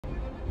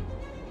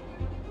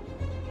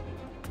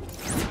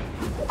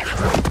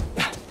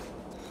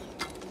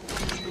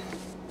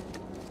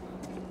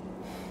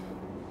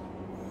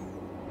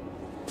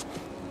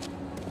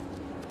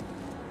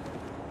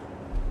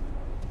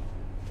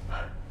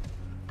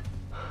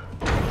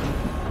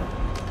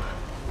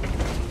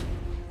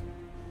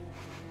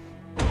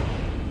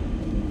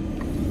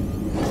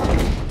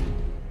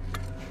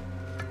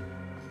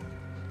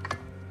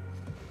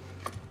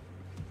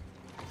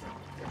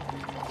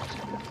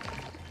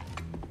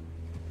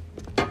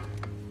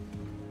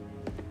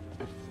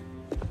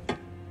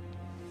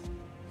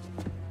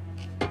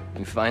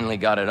You finally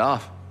got it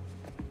off.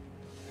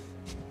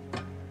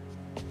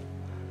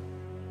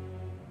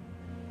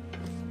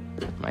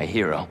 My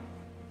hero.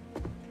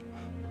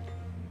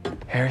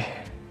 Harry,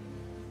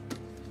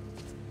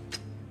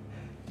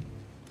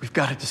 we've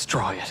got to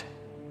destroy it.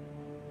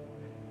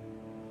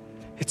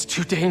 It's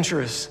too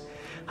dangerous.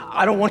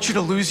 I don't want you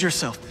to lose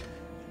yourself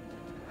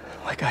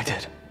like I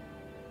did.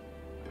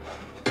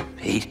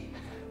 Pete,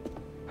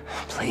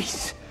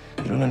 please.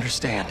 You don't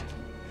understand.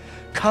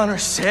 Connor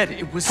said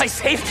it was... I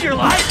saved your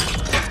life!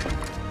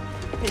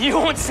 And you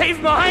won't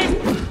save mine?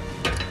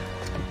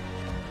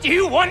 Do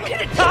you want me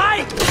to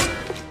die?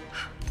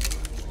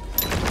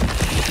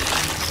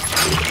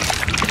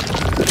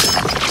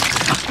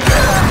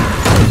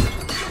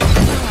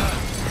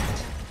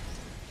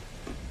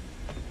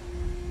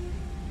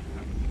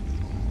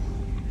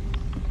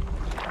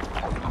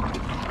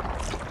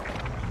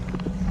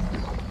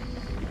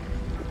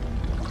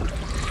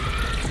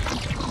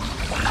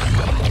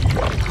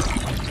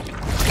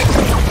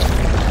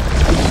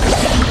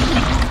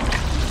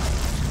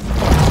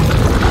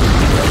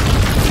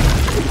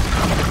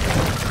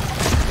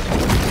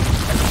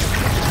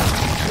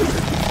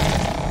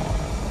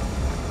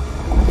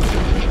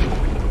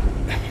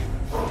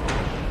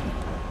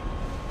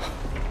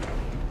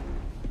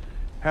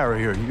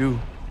 Harry, are you...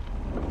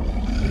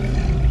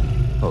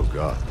 Oh,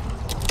 God.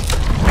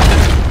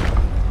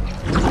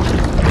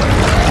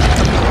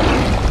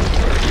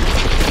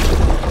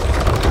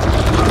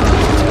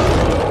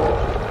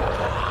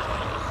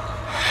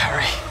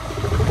 Harry.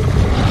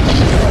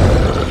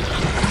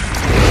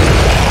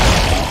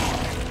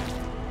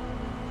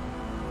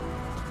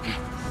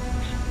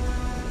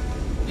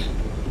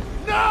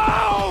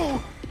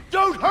 No!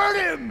 Don't hurt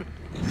him!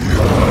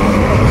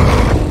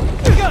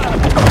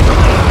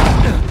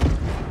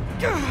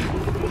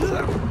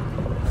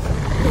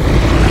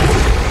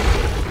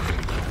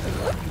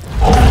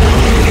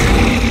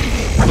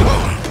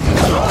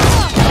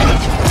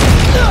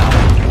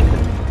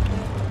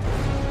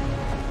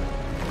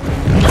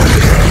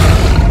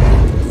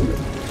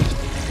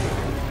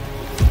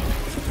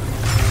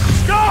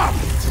 Stop!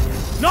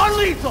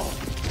 Non-lethal!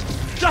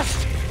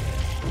 Just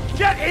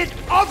get it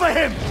off of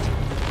him!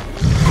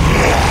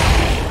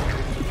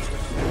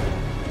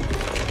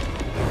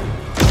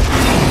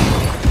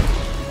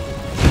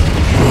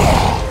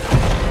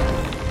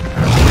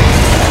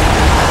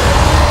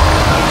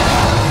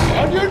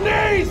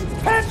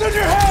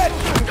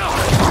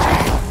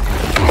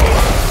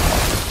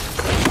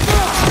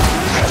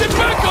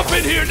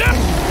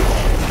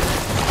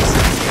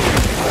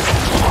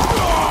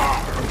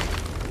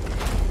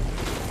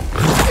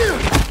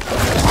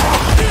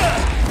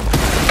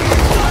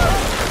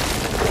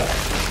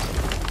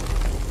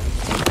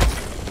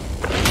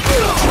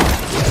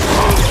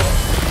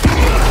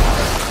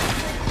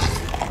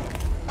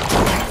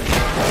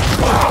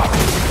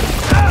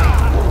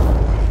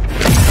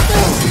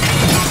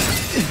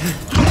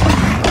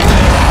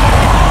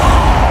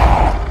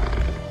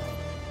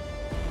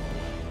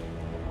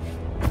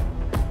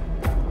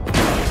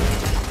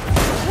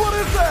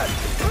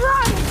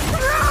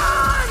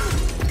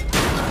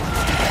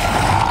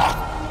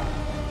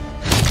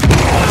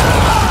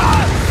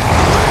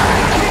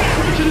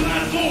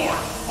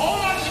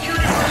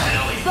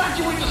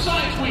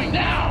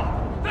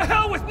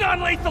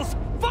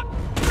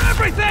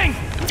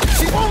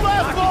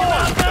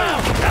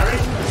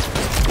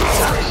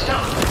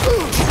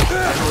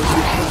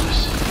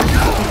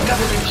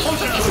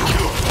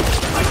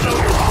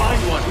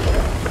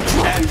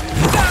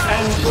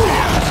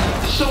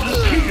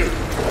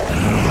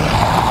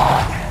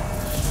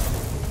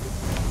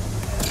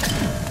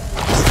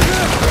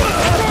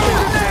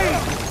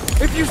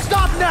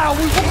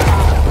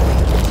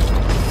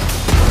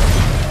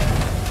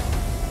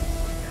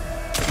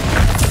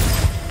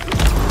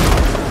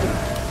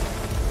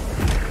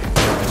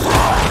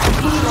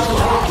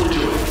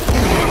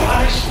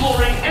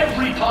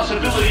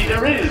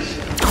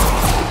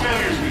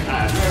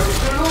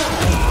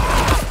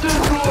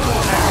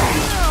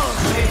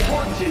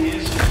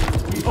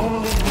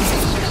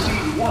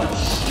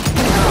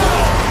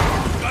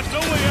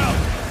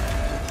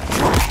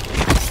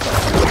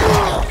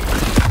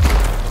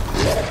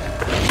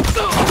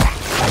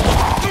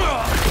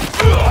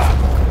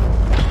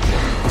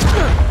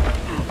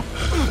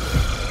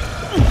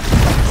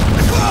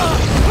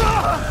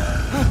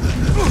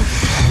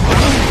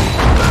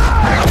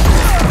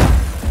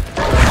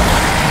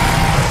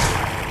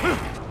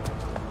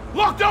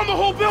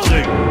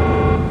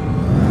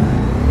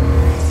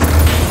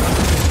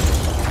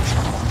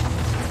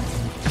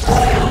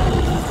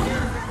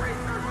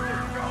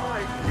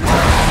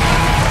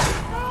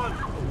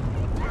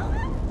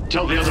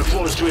 Tell the other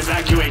floors to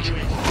evacuate.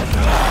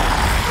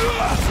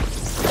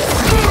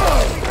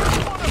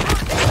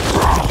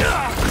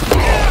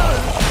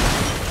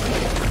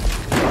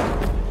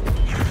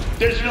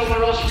 There's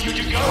nowhere else for you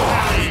to go,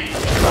 Harry!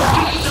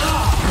 Just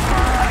stop!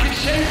 I can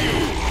save you!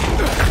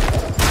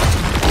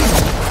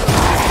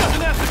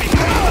 Doesn't have to be.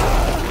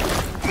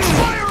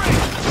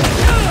 Firing!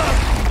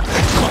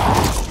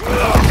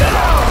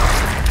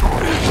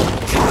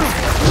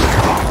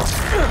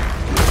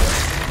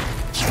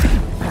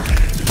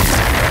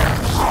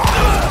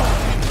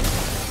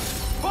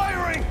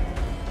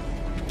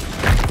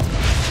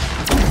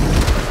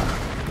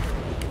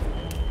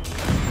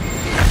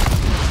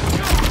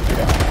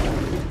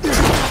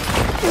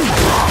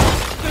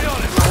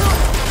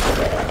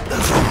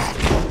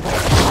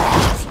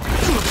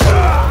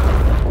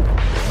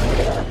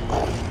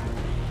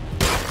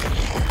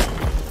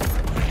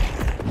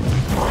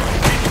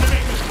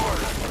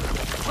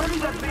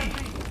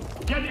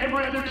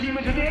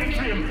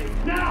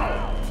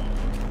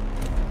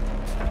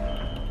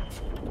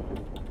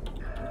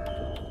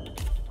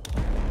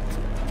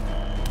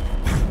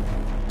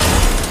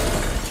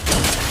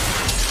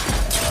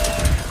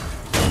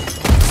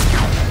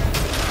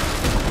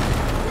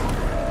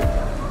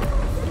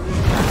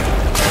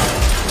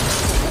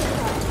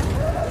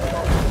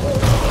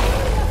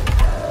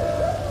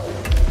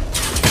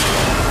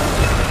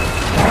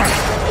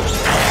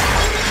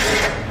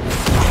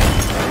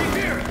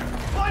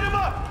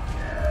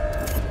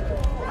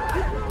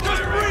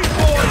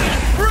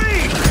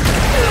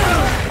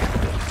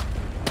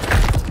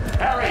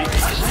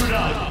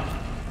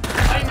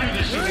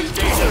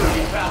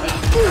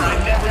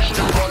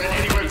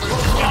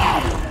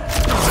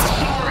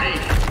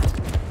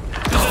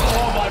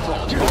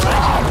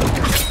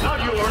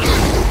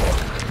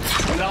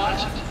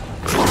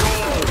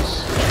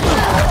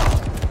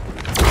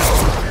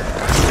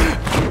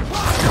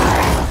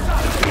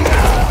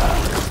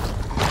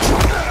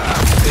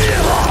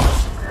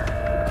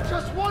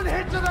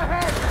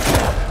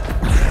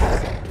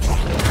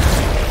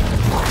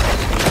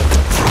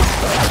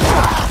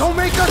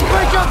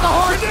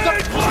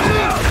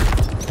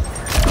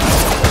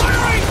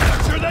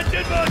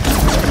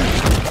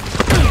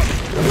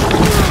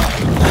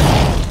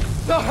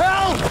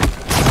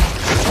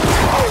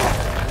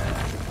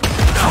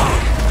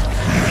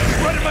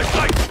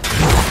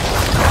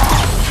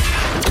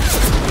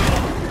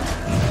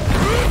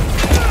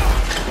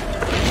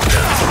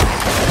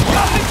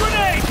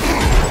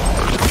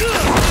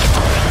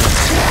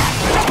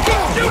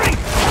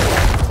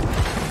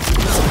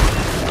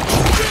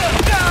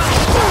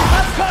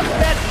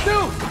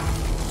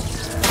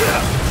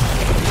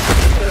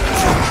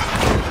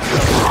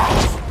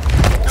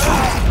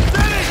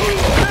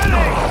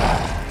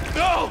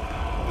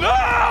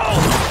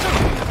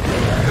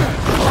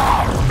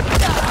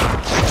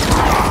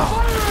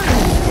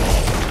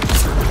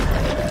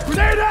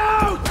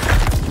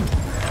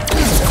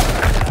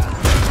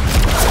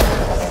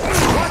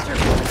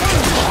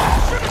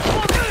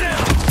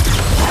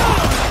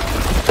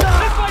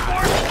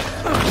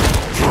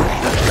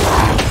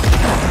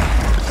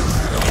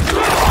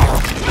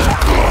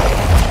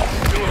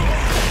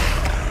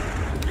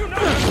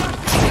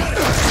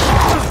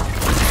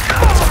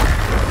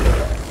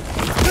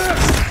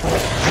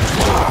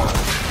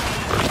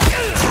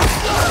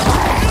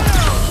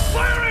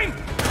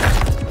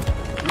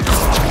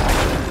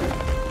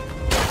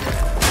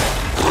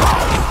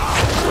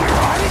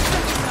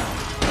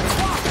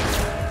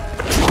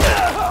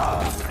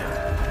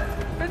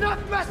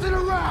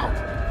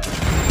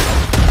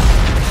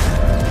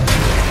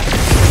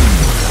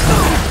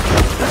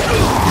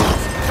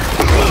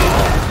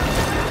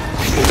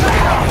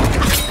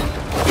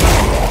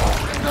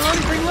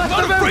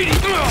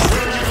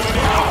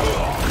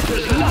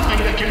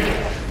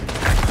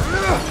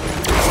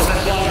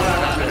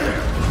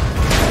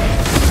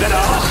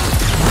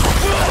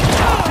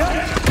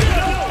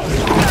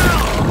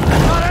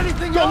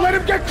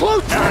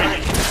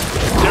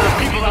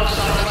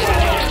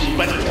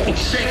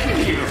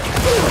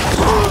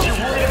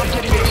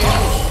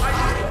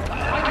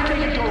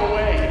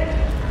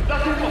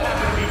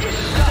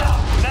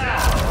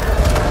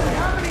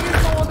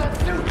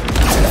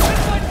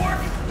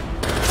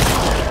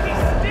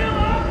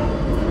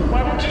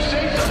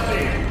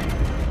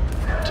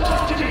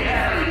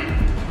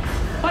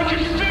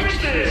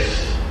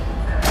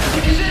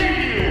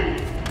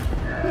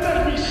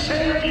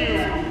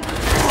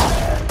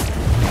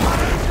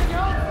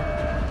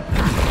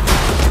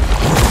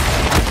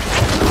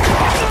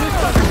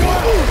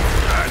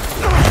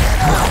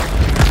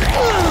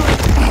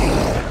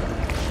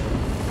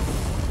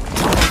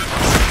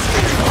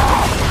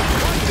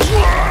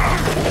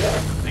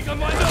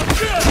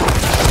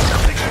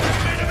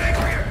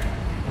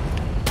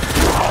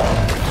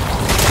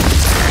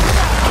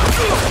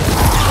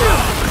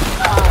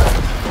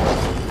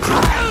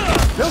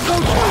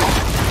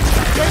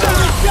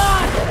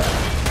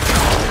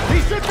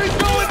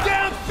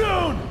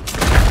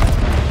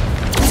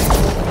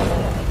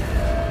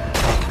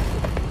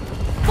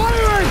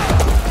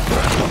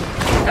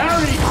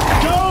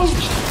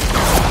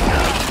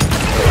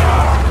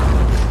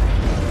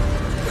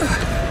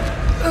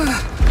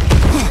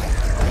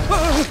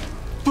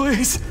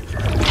 Please.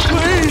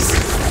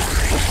 Please.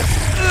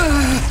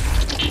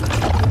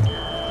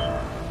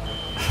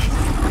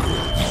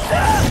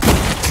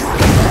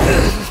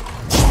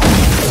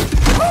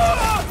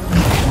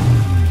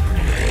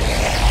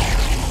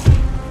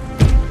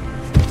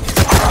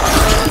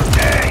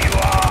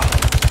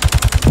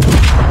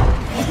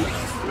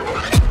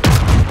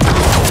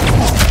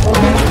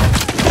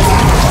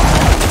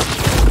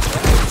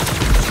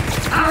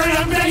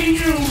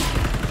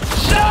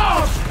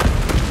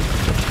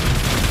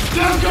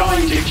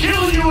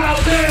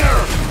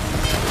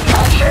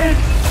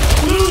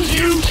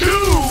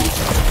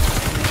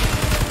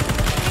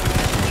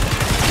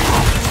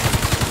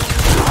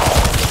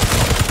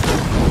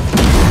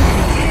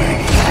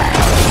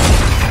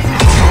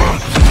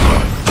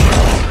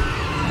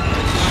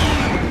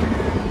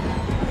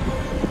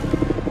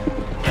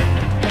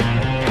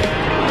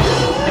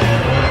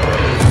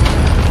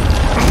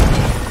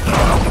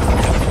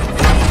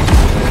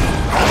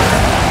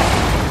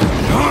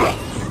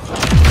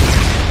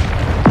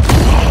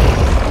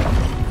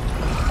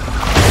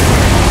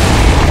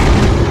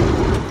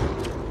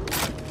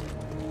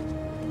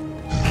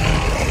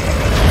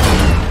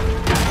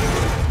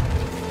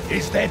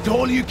 Is that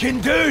all you can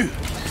do?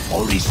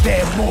 Or is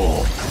there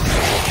more?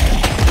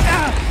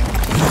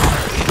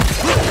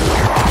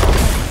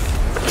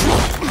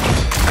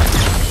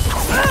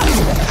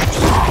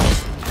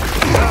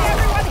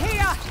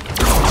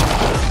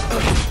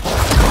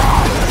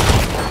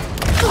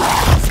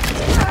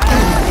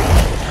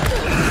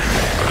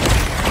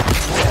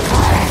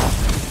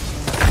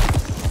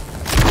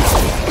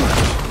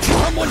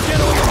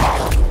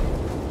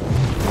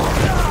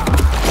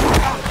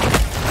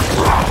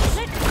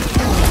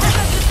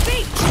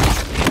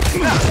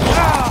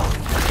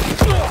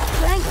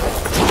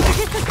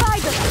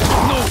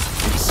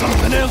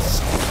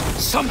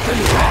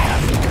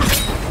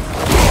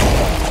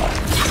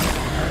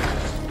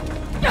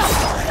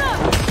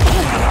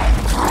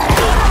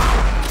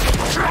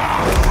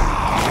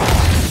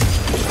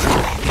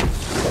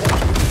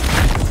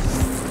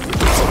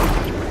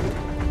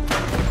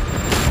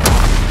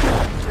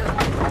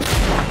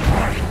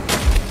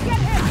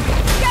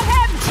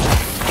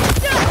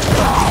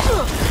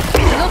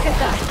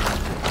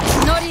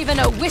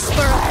 A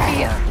whisper of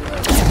fear.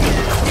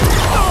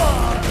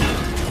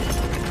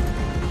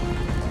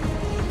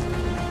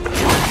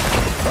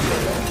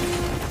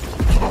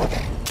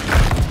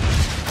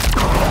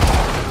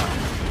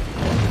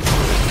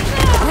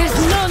 There's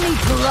no need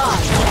to run.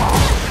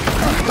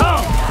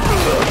 Come!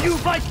 You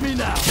fight me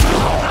now!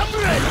 I'm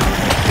ready!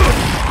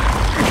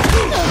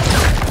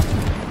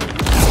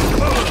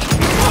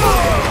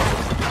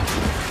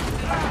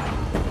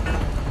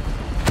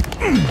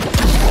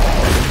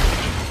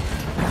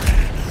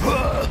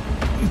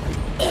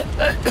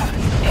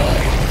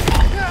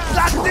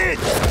 That's it!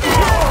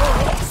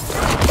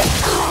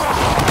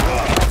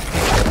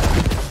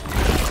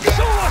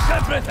 Show us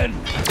everything!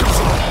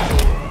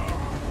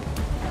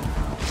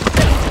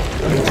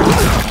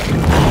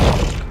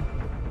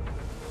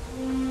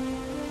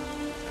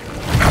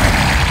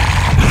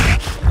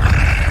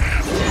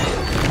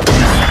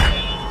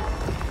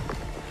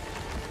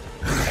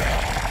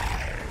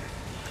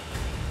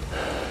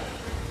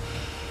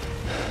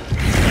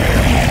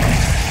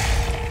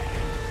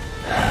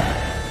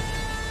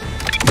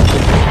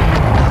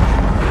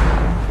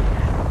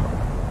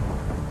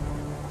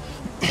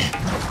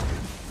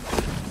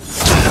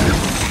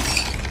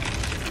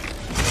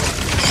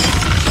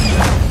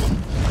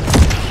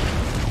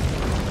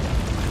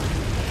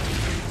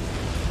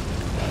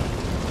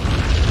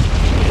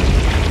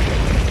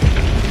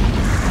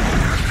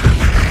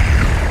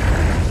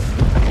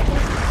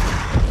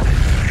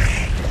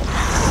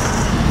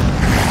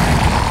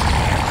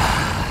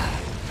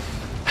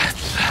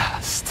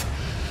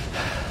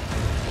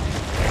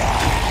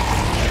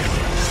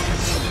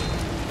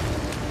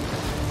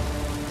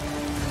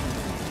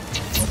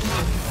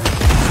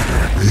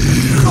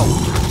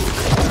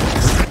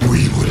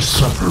 We were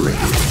separated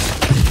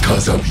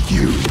because of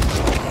you.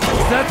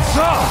 That's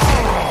all!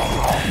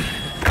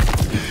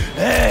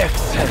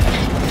 Excellent!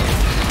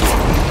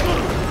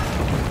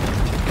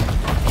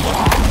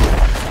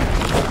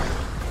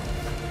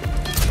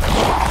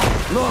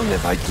 Long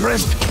have I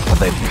dreamt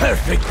of a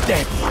perfect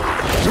death,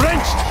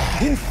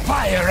 drenched in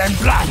fire and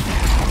blood.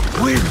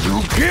 Will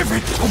you give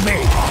it to me?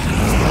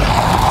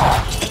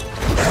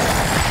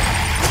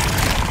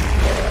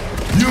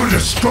 You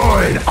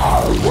destroyed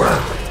our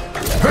work,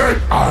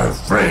 hurt our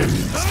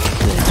friends.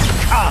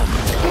 Come,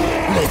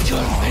 let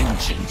your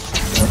vengeance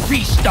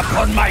feast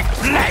upon my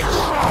flesh!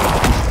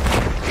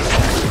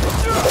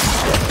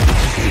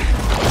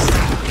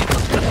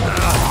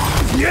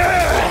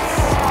 Yes!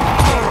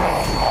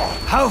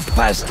 How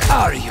fast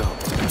are you?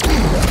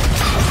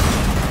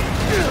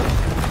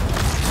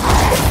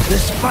 The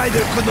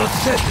spider could not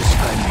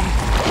satisfy me,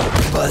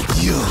 but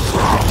you...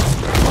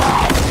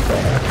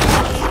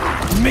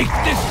 Make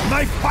this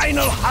my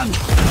final hunt,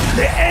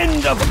 the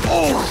end of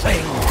all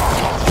things!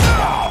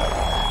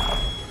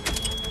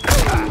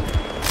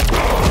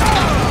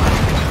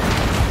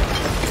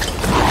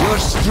 Your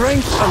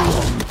Strength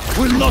alone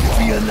will not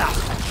be enough.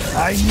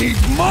 I need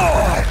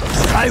more!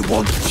 I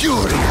want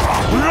fury,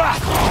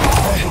 wrath,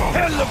 a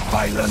hell of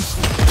violence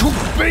to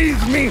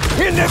bathe me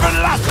in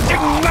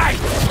everlasting night!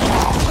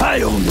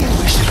 I only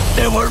wish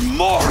there were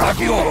more of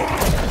you!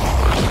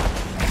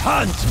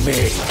 Hunt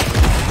me!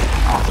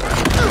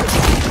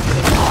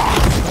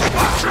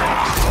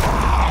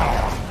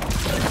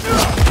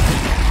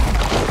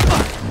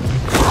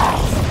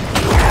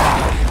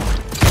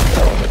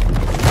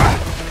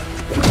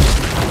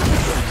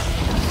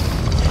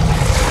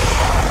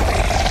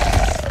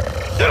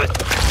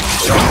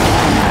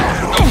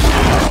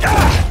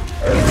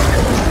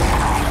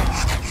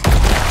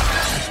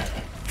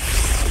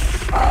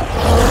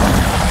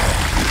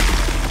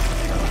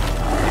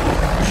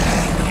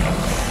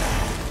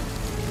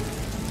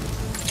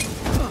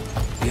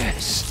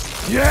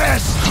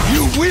 Yes,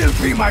 you will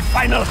be my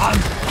final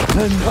hunt,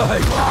 and I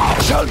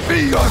shall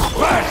be your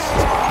first!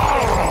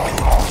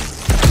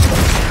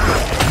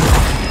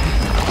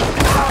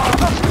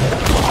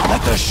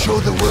 Let us show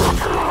the world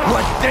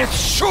what death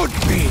should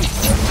be!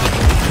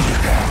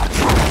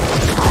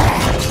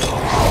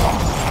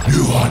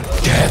 You want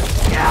death?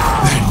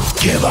 Then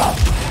give up.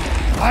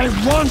 I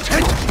want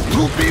it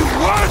to be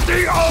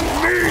worthy of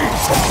me!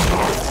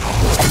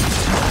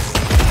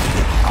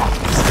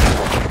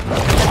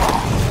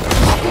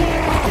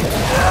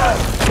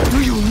 Do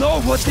you know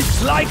what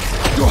it's like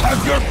to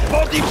have your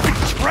body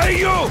betray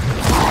you?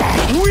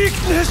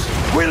 Weakness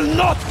will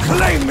not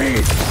claim me!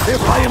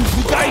 If I am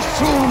to die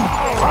soon,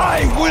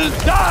 I will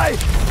die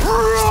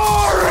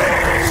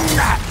roaring!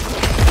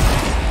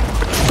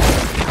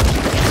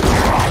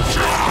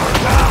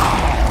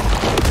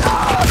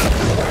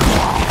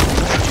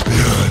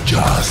 You're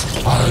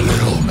just a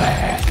little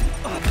mad.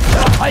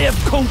 I have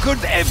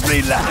conquered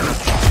every land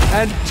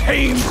and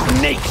tamed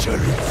nature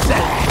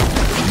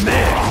itself.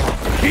 Man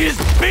is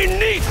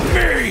beneath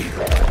me!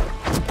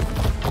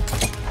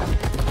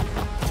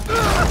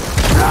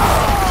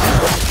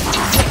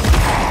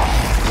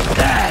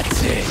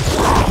 That's it!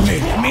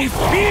 Make me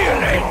feel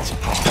it!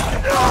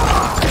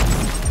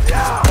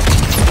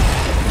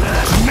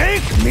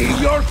 Make me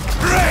your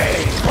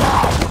prey!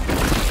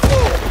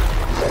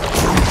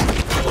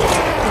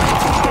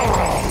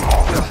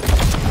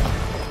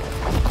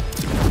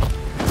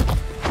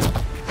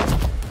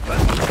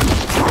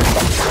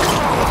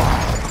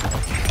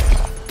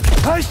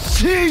 I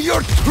see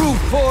your true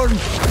form!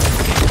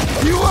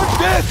 You are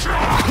death,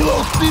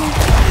 cloaked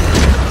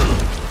in...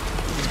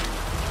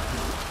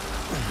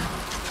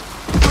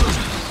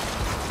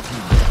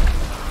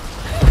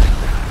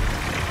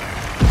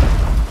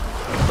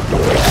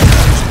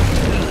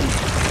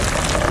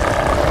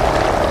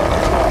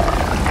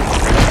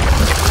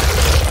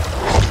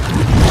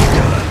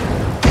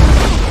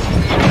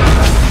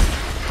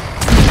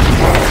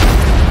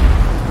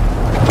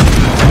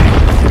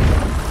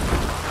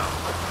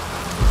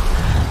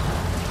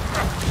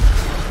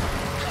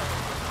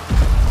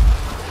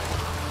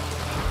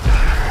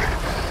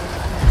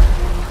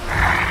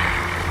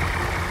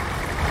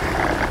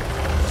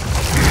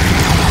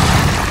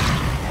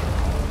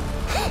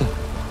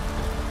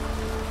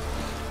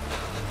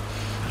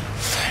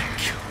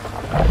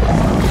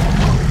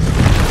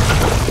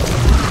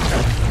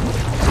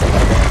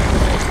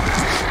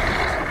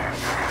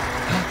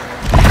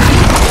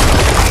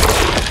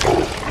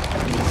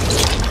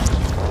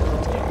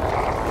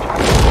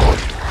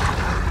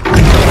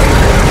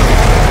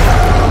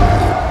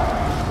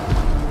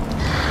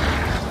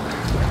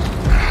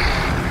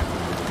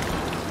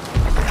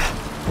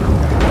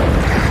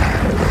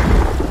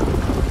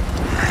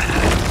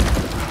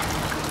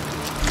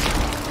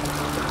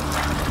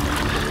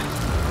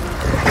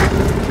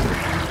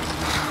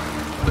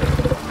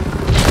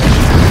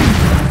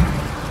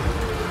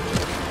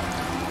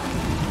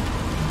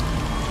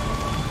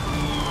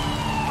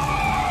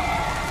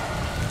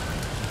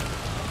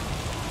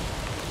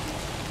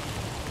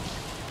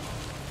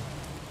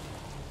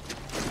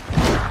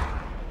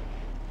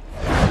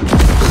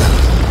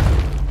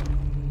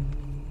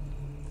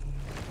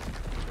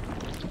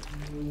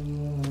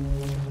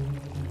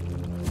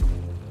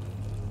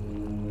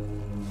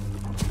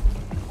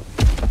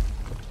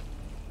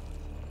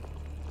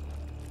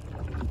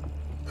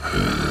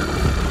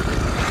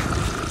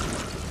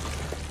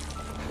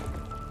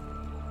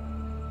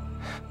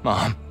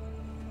 Mom.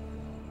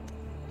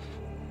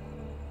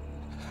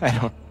 I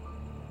don't...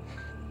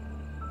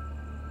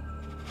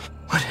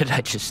 What did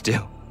I just do?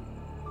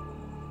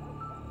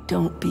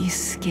 Don't be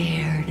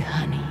scared,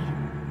 honey.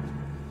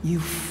 You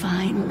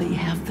finally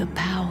have the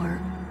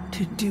power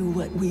to do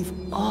what we've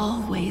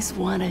always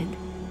wanted.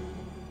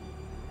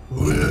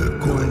 We're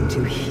going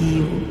To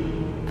heal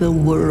the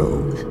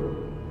world.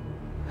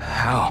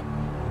 How?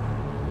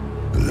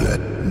 let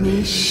Let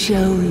me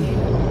show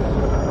you.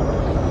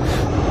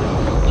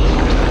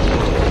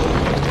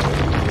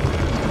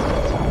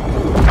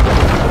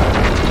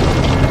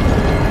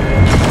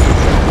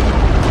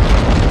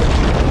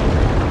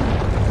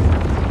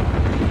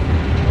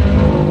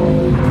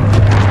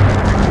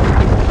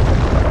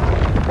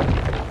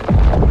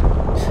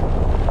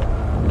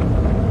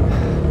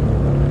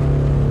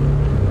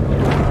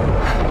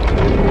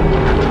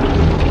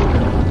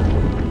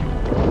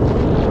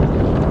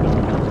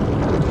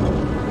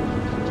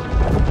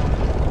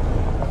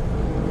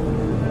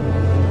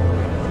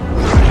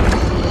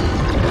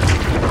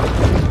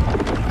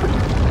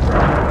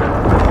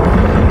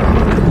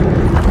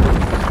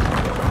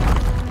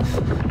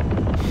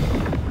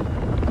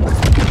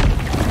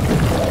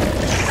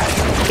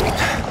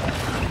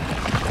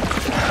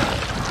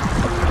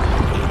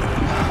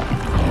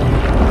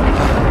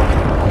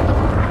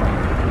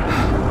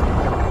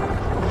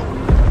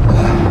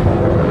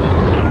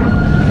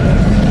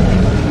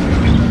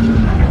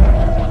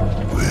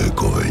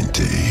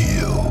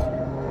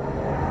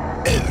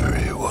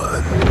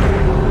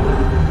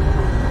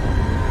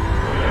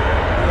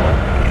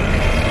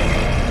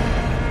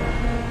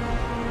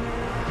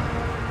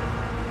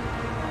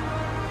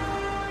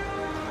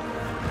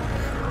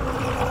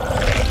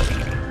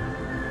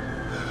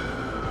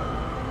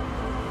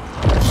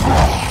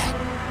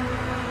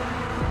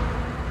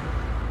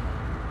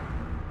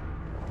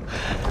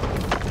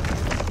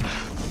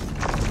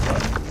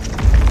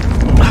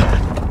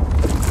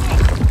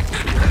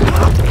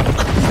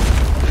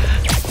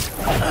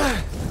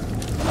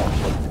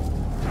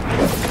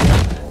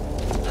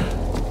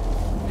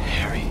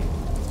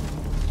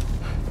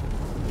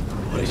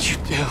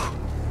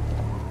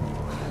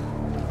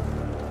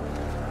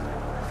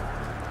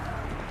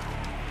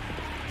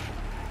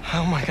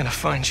 gonna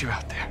find you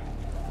out there.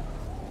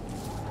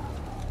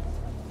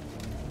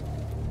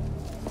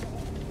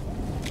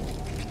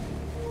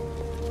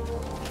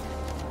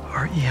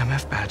 Our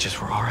EMF badges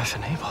were RF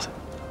enabled.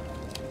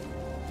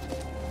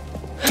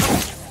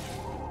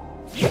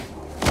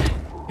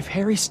 If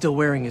Harry's still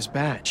wearing his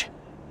badge,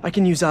 I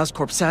can use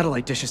Oscorp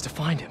satellite dishes to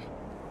find him.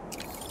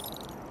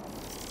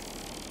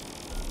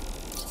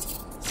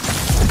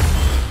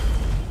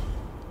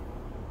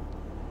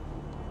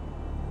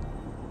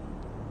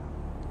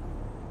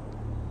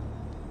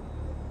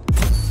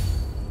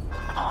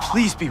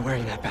 Please be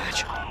wearing that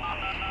badge.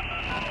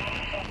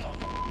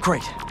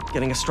 Great.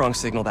 Getting a strong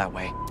signal that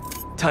way.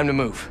 Time to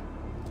move.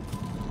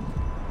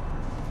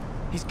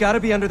 He's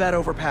gotta be under that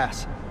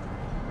overpass.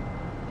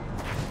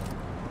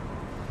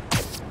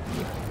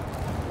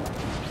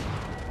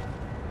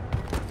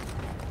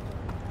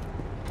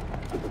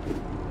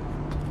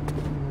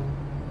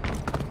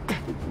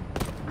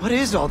 What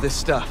is all this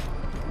stuff?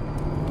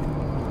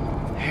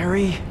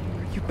 Harry,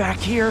 are you back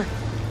here?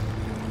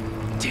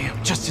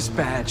 Damn, just his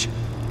badge.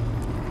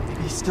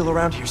 Maybe he's still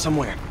around here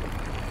somewhere.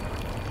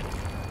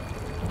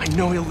 I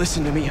know he'll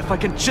listen to me if I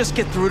can just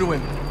get through to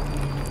him.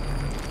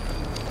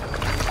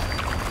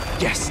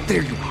 Yes,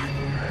 there you are.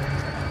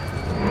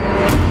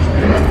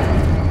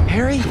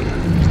 Harry?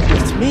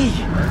 It's me.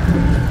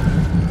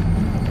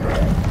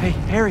 Hey,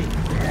 Harry.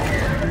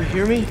 Can you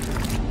hear me?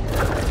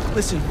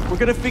 Listen, we're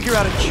gonna figure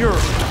out a cure.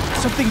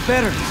 Something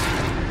better.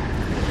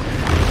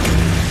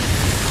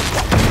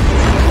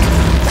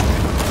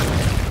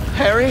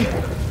 Harry?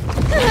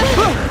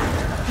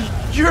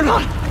 You're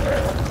not...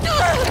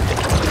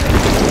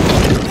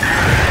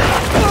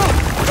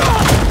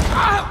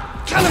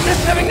 Kind of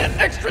miss having that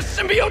extra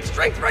symbiote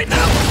strength right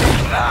now.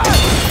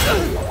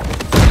 Oh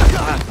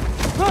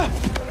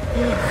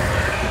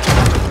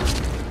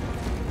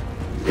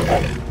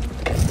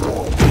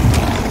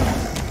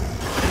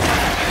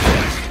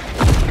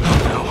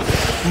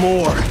no,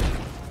 more.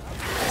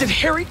 Did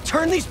Harry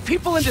turn these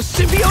people into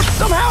symbiotes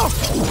somehow?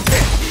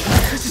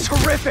 This is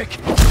horrific.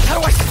 How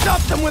do I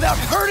stop them without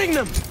hurting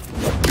them?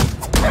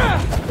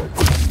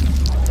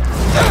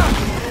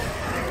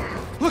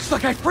 Looks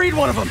like I freed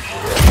one of them.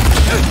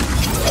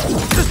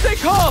 Just stay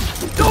calm!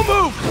 Don't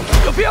move!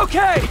 You'll be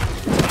okay!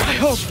 I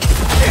hope.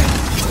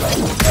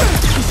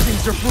 These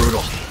things are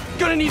brutal.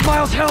 Gonna need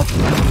Miles' help.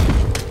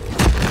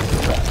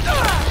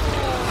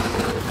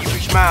 You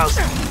reach Miles.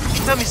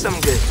 Tell me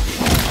something good.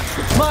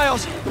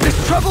 Miles,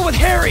 there's trouble with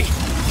Harry.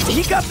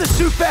 He got the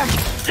suit back,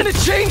 and it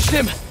changed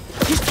him.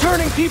 He's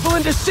turning people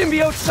into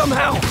symbiotes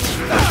somehow.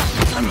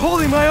 I'm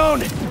holding my own,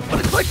 but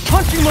it's like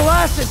punching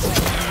molasses.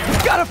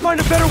 We've gotta find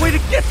a better way to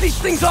get these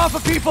things off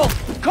of people.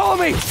 Call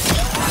me.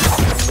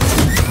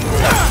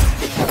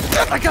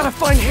 I gotta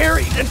find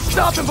Harry and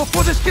stop him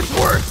before this gets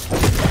worse!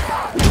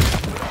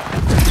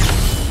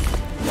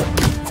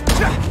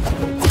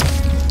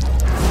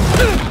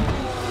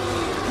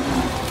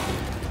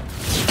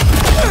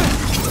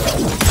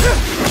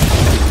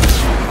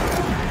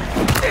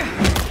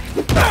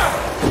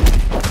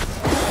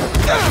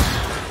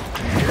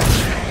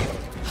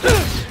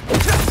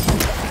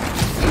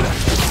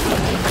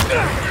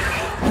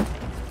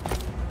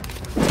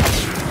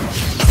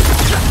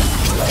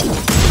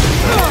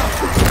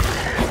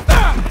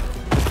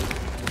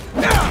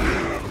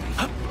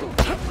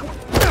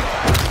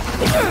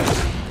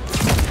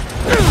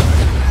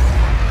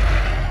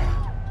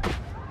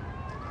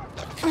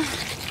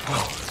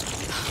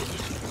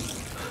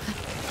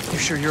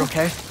 Sure you're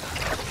okay?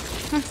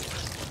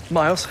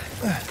 Miles,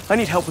 I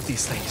need help with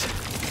these things.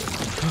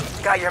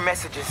 Got your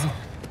messages.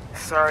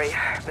 Sorry,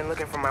 I've been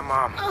looking for my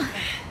mom.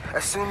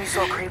 Assume you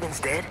saw Kraven's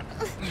dead?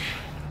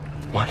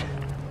 What?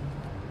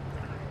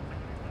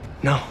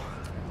 No.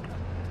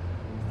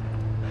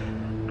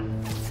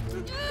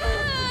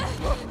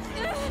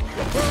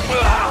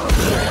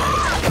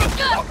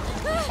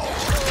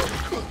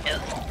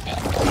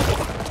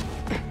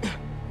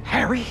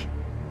 Harry?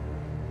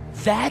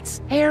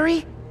 That's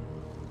Harry?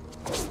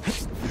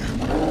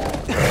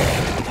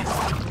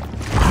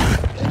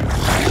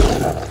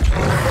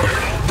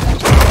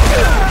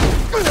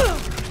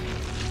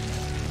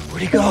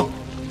 Where'd he go?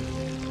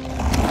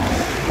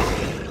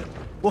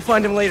 We'll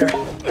find him later.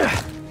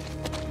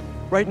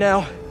 Right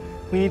now,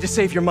 we need to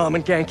save your mom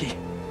and Ganke.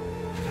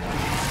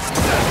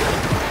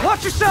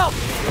 Watch yourself!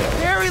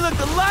 Harry looked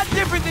a lot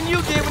different than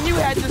you did when you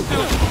had the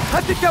suit.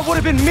 I think that would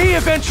have been me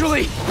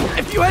eventually,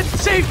 if you hadn't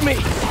saved me!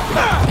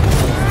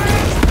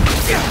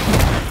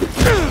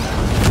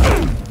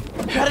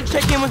 Gotta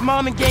check in with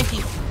Mom and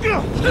Ganke.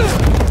 You're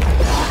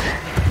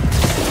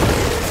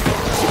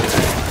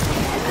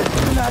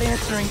not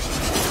answering.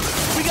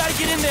 We gotta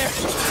get in there.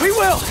 We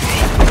will!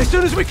 As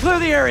soon as we clear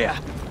the area!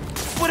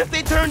 What if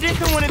they turned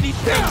into one of these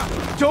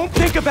things? Don't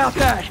think about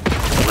that!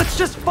 Let's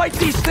just fight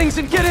these things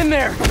and get in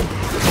there!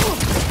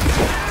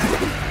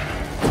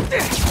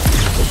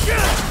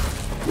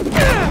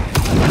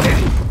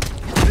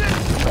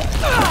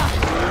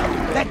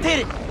 That did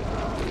it!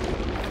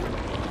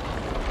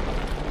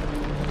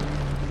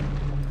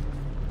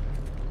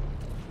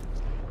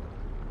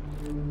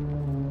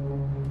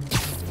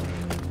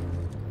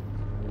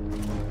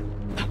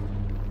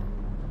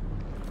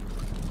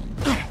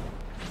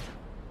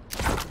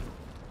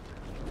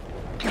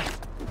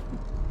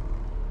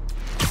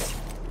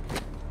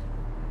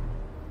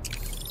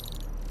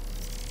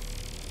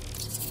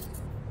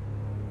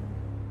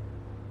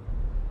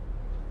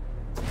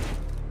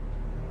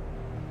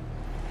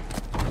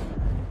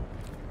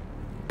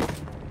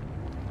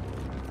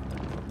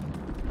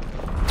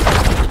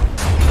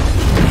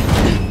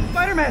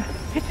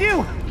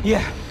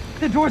 Yeah,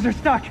 the doors are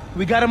stuck.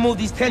 We gotta move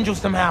these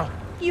tendrils somehow.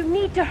 You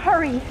need to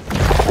hurry.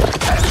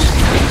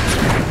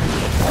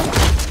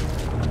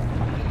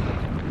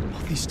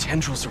 All these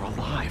tendrils are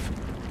alive.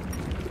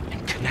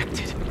 And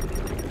connected.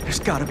 There's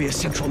gotta be a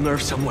central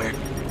nerve somewhere.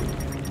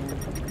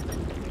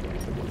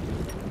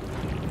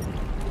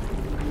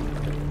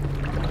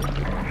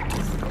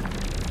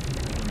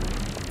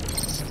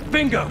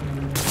 Bingo!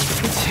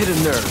 It's hit a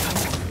nerve.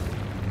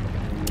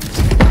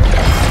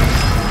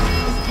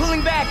 It's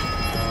pulling back!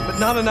 But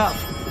not enough.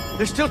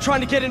 They're still trying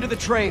to get into the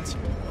trains.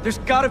 There's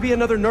gotta be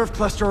another nerve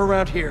cluster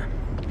around here.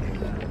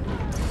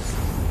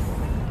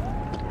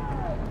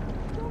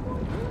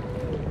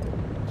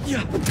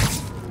 Yeah.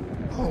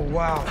 Oh,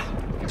 wow.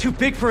 Too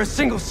big for a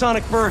single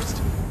sonic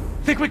burst.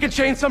 Think we can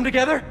chain some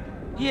together?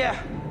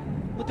 Yeah,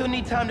 but they'll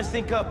need time to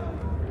sync up.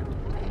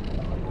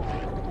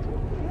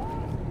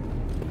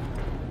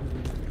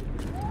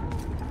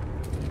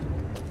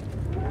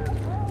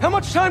 How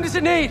much time does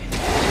it need?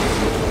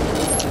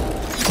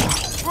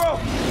 Bro,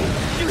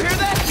 you hear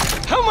that?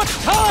 How much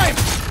time?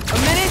 A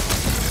minute?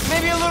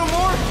 Maybe a little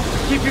more?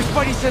 Keep your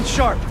spidey sense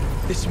sharp.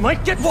 This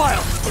might get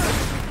wild.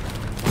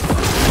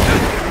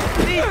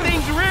 These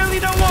things really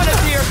don't want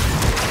us here.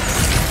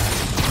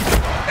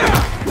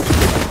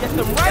 Get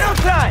them right on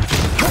time.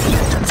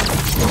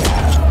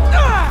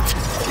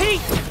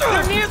 Pete,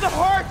 they're near the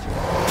heart.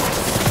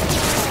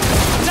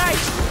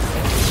 Nice.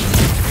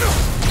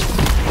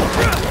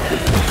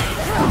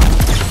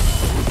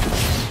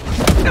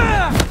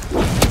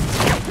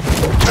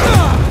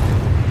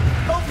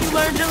 Hope you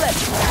learned your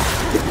lesson.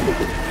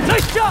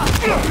 Nice job!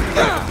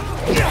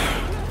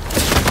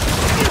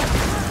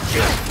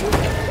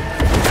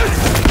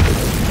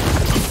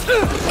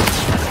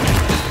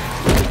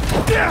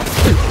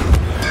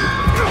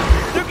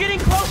 They're getting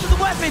close to the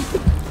weapon.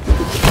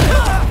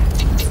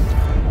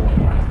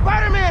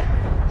 Spider-Man,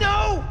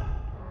 no!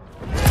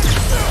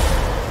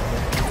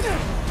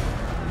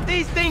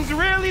 These things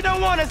really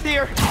don't want us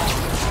here.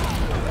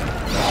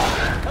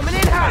 Coming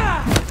in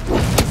hot.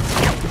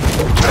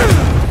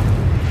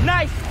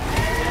 Nice.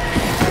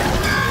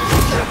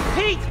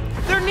 Pete,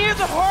 they're near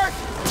the heart.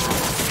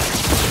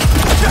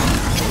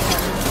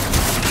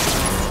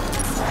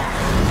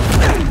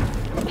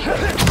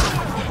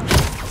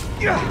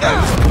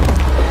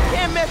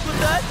 Can't mess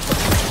with us.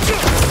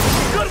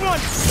 Good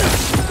one.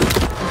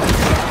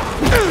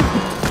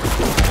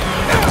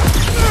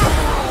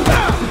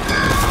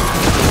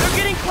 They're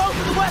getting close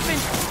to the weapon.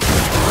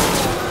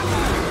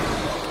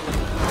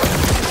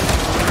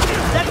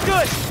 That's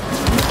good.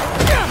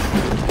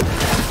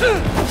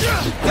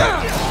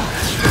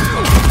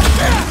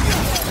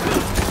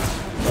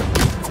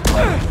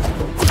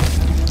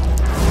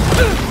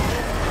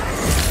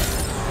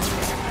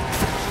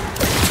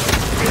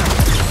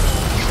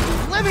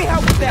 Let me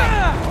help with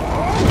that.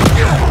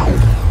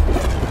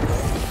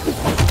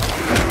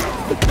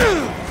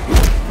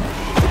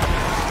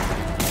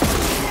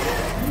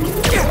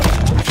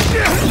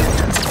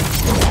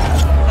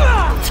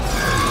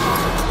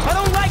 I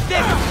don't like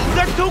this.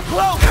 They're too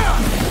close.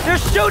 They're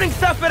shooting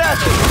stuff at us.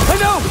 I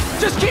know!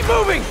 Just keep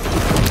moving!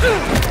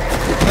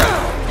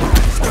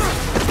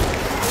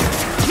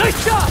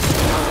 Nice job!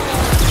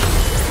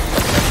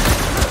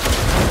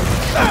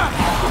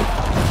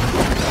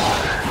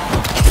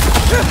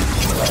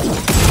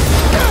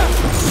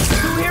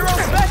 Two-hero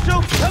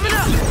special coming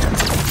up.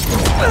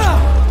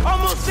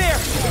 Almost there.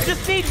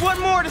 Just need one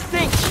more to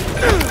sink.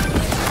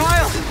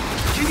 Miles,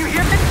 can you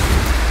hear me?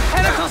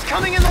 Tentacles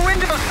coming in the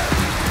windows!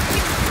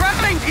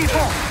 Grabbing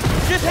people!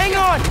 Just hang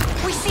on.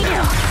 We see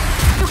you.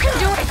 You can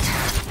do it.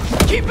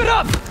 Keep it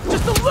up!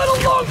 Just a little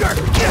longer!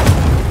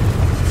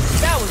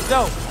 That was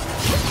dope.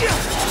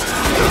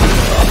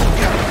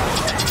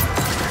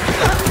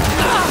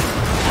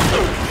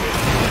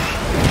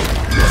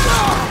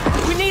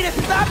 We need to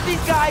stop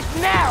these guys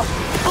now!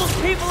 Those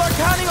people are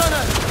counting on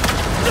us!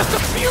 Just a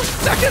few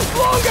seconds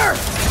longer!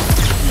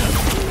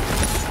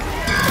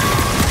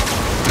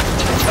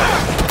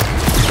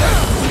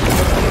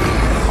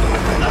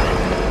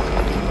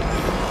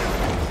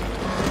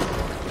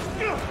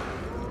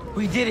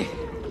 We did it!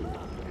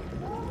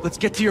 Let's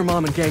get to your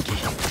mom and Genki.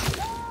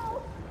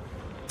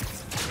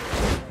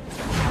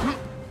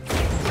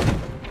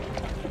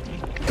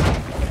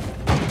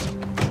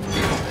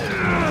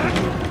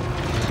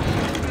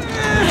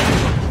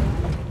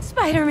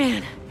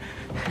 Spider-Man.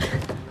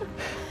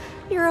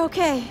 You're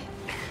okay.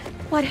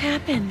 What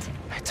happened?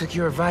 I took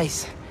your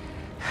advice.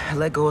 I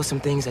let go of some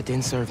things that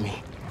didn't serve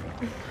me.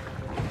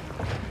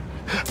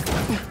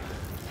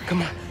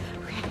 Come on.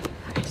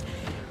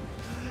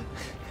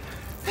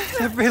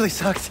 That really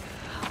sucked.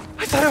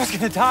 I thought I was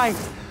gonna die.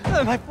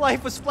 My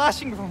life was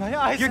flashing before my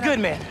eyes. You're good,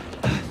 man.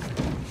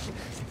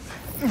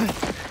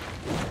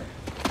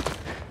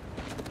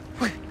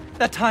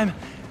 That time,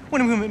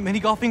 when we went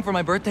mini-golfing for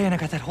my birthday and I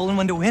got that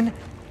hole-in-one to win,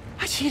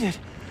 I cheated.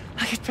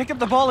 I could pick up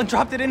the ball and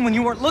dropped it in when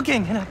you weren't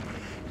looking, and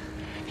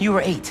You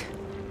were 8.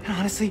 And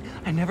honestly,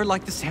 I never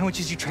liked the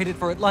sandwiches you traded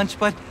for at lunch,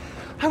 but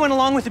I went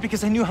along with it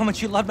because I knew how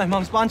much you loved my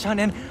mom's banchan,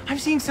 and I'm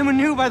seeing someone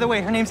new, by the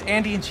way. Her name's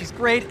Andy, and she's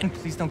great. And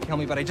please don't kill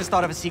me, but I just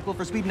thought of a sequel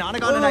for Sweet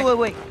Nonagon, and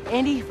Wait.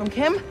 Andy from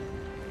Kim?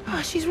 Oh,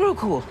 she's real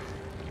cool.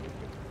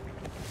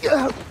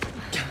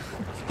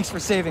 Thanks for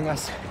saving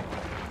us.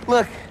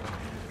 Look,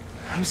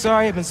 I'm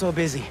sorry I've been so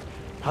busy.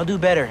 I'll do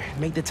better.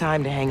 Make the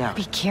time to hang out.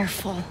 Be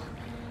careful.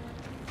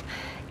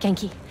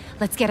 Genki,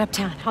 let's get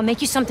uptown. I'll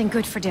make you something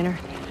good for dinner.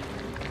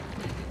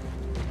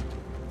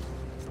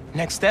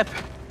 Next step,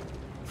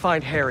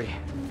 find Harry.